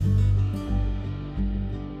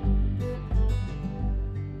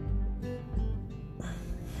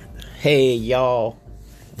Hey y'all,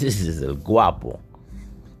 this is El Guapo.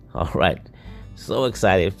 Alright, so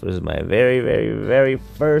excited for my very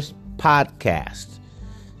first podcast.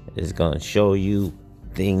 It's going to show you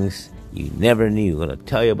things you never knew. Going to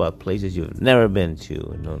tell you about places you've never been to.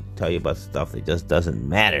 And going to tell you about stuff that just doesn't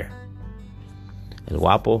matter. El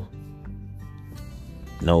Guapo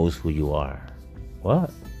knows who you are. What?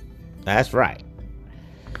 That's right.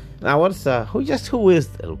 Now who is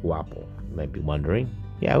El Guapo? You might be wondering.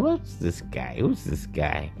 Yeah, what's this guy? Who's this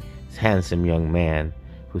guy? This handsome young man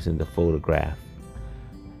who's in the photograph.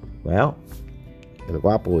 Well, El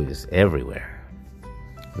Guapo is everywhere.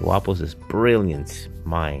 El Guapo's this brilliant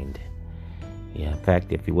mind. Yeah, in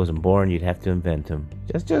fact, if he wasn't born, you'd have to invent him.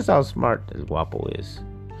 Just how smart El Guapo is.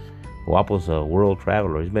 El Guapo's a world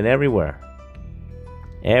traveler. He's been everywhere.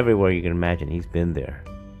 Everywhere you can imagine, he's been there.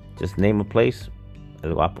 Just name a place,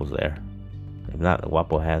 El Guapo's there. If not, El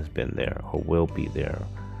Guapo has been there, or will be there,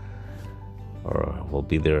 or will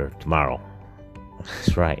be there tomorrow.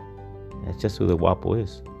 That's right. That's just who El Guapo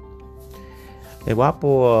is. El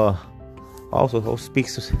Guapo also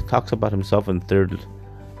talks about himself in third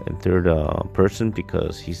person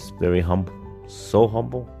because he's very humble, so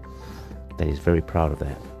humble that he's very proud of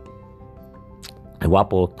that. El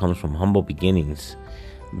Guapo comes from humble beginnings,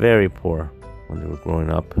 very poor when they were growing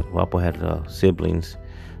up. El Guapo had siblings,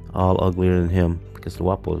 all uglier than him, because El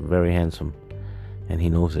Guapo is very handsome, and he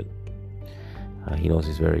knows it. He knows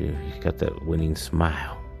he's got that winning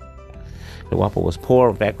smile. El Guapo was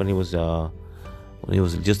poor back when he was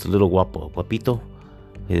just a little guapito.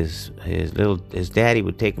 His daddy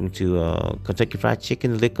would take him to Kentucky Fried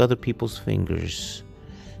Chicken to lick other people's fingers.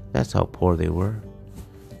 That's how poor they were.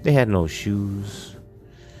 They had no shoes.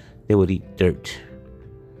 They would eat dirt.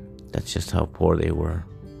 That's just how poor they were.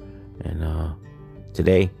 And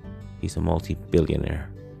today, he's a multi-billionaire.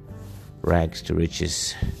 Rags to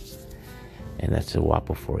riches. And that's El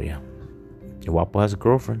Guapo for you. El Guapo has a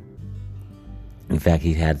girlfriend. In fact,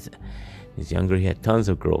 he had tons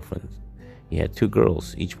of girlfriends. He had 2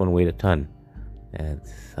 girls. Each one weighed a ton.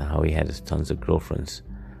 That's how he had his tons of girlfriends.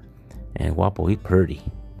 And Guapo, he's pretty.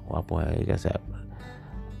 Guapo, he got that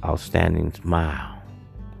outstanding smile.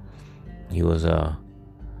 He was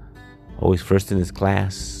always first in his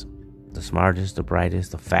class. The smartest, the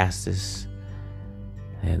brightest, the fastest,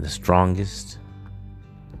 and the strongest.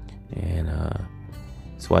 And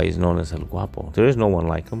that's why he's known as El Guapo. There is no one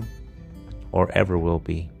like him, or ever will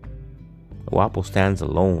be. El Guapo stands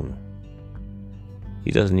alone.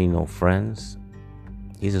 He doesn't need no friends.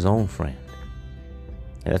 He's his own friend.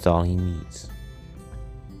 And that's all he needs.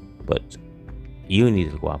 But you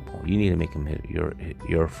need El Guapo. You need to make him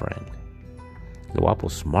your friend. El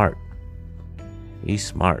Guapo's smart. He's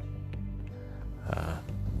smart.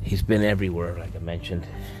 He's been everywhere, like I mentioned.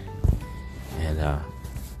 And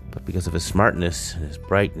but because of his smartness and his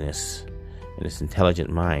brightness and his intelligent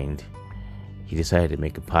mind, he decided to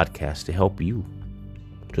make a podcast to help you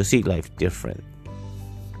to see life different.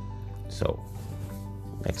 So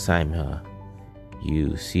next time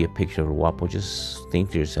you see a picture of a Guapo, just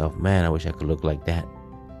think to yourself, man, I wish I could look like that.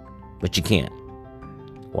 But you can't.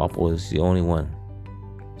 Guapo is the only one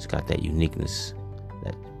who's got that uniqueness,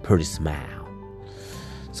 that pretty smile.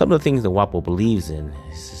 Some of the things that Guapo believes in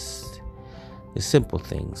is simple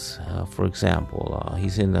things. For example,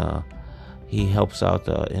 he helps out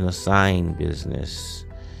in a sign business,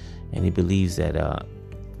 and he believes that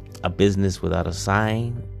a business without a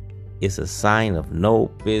sign is a sign of no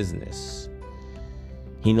business.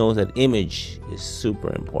 He knows that image is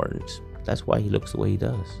super important. That's why he looks the way he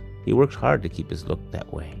does. He works hard to keep his look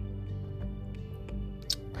that way.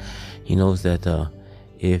 He knows that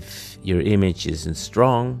if your image isn't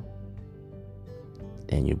strong,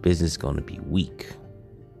 then your business is going to be weak.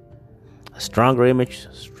 A stronger image,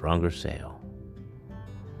 stronger sale.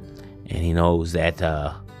 And he knows that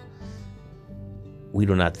we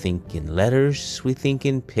do not think in letters, we think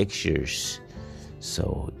in pictures.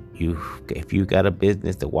 So if you got a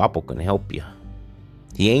business, the Guapo can help you.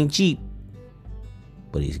 He ain't cheap,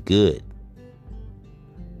 but he's good.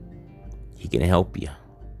 He can help you.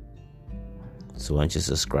 So why don't you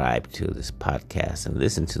subscribe to this podcast and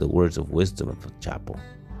listen to the words of wisdom of El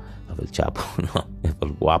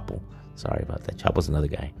Guapo. Sorry about that. Chapo's another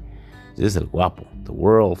guy. This is El Guapo, the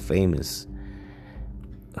world famous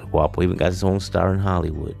El Guapo. Even got his own star in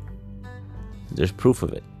Hollywood. There's proof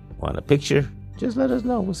of it. Want a picture? Just let us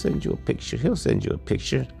know. We'll send you a picture. He'll send you a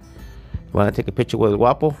picture. Want to take a picture with El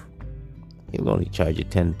Guapo? He'll only charge you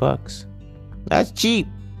 $10. That's cheap.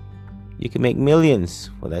 You can make millions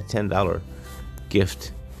for that $10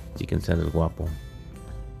 gift you can send El Guapo.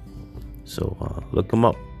 So look him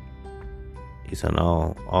up. He's on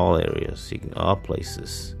all areas, all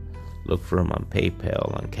places. Look for him on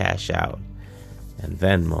PayPal, on Cash Out, and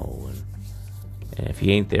Venmo. And if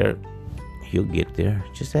he ain't there, he'll get there.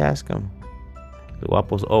 Just ask him. The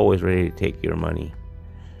Guapo's always ready to take your money.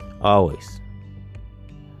 Always.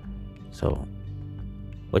 So,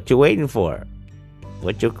 what you waiting for?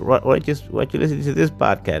 What you listening to this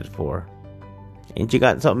podcast for? Ain't you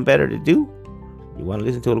got something better to do? You want to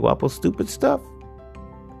listen to the Guapo's stupid stuff?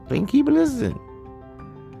 Then keep listening.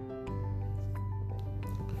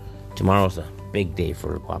 Tomorrow's a big day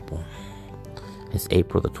for Guapo. It's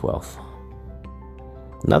April the 12th.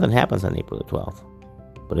 Nothing happens on April the 12th,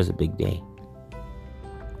 but it's a big day.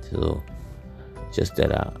 So, just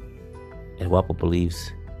that Guapo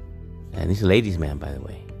believes, and he's a ladies' man, by the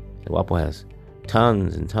way. Guapo has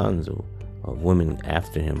tons and tons of women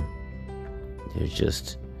after him. They're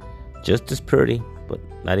just as pretty, but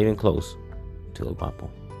not even close to El Guapo.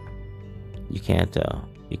 You can't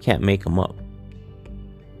make him up.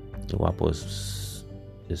 El Guapo is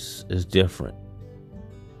different.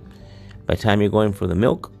 By the time you're going for the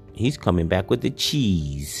milk, he's coming back with the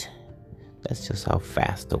cheese. That's just how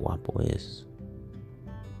fast the Guapo is.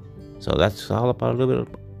 So that's all about a little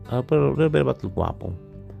bit about the Guapo.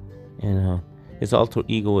 And his alter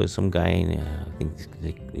ego is some guy, I think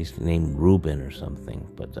he's named Ruben or something.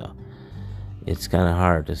 But it's kind of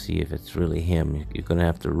hard to see if it's really him. You're gonna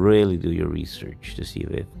have to really do your research to see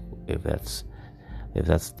if that's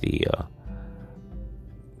the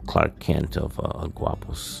Clark Kent of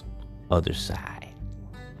Guapo's other side.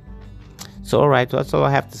 So, all right, that's all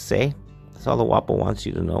I have to say. That's all the Guapo wants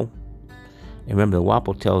you to know. And remember, the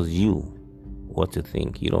Guapo tells you what to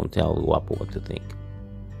think. You don't tell the Guapo what to think.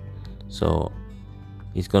 So,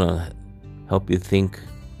 he's gonna help you think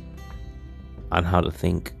on how to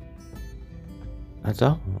think. That's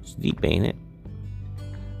all. It's deep, ain't it?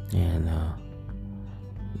 And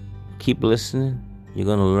keep listening. You're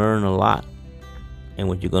gonna learn a lot, and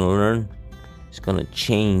what you're gonna learn is gonna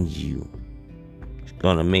change you. It's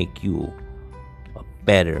gonna make you a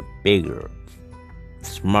better, bigger,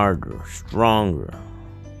 smarter, stronger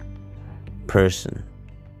person.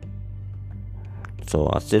 So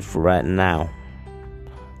that's it for right now.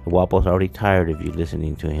 The Guapo's already tired of you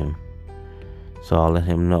listening to him, so I'll let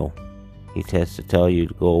him know. He tends to tell you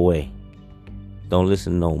to go away. Don't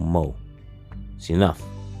listen no more. It's enough.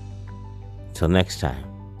 Till next time,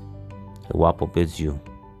 the Guapo bids you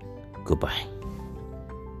goodbye.